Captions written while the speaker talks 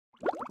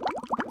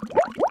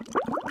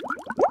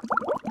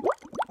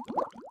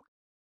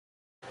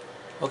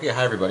Okay,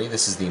 hi everybody.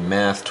 This is the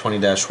Math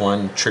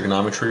 20-1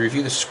 Trigonometry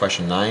review. This is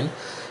question 9. It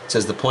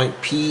says the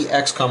point P,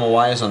 x, comma,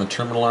 y is on the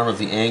terminal arm of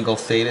the angle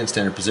theta in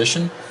standard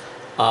position.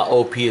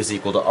 OP is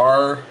equal to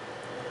R,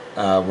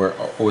 where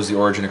O is the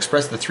origin.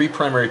 Express the three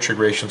primary trig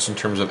ratios in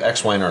terms of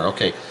x, y, and R.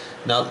 Okay,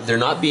 now they're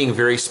not being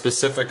very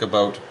specific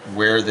about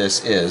where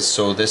this is,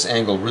 so this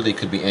angle really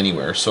could be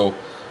anywhere. So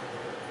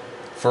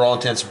for all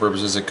intents and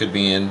purposes, it could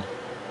be in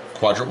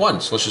quadrant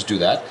 1. So let's just do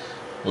that.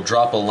 We'll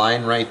drop a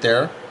line right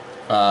there.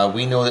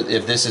 We know that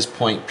if this is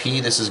point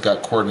P, this has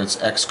got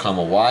coordinates x,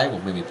 comma, y.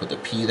 We'll maybe put the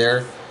P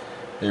there.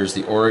 There's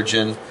the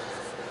origin.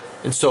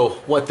 And so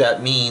what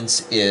that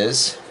means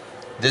is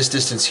this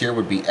distance here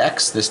would be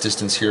x, this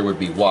distance here would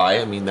be y.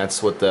 I mean,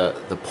 that's what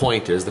the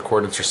point is, the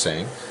coordinates are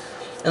saying.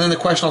 And then the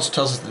question also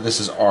tells us that this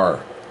is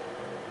r.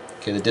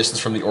 Okay, the distance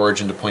from the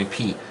origin to point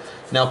P.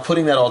 Now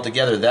putting that all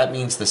together, that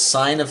means the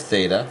sine of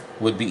theta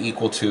would be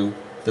equal to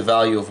the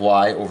value of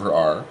y over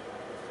r.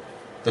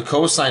 The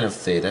cosine of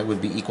theta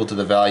would be equal to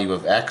the value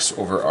of x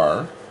over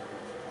r,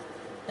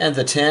 and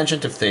the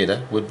tangent of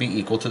theta would be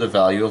equal to the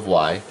value of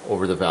y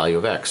over the value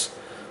of x.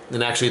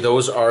 And actually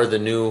those are the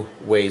new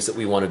ways that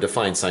we want to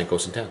define sine,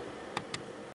 cos, and tan.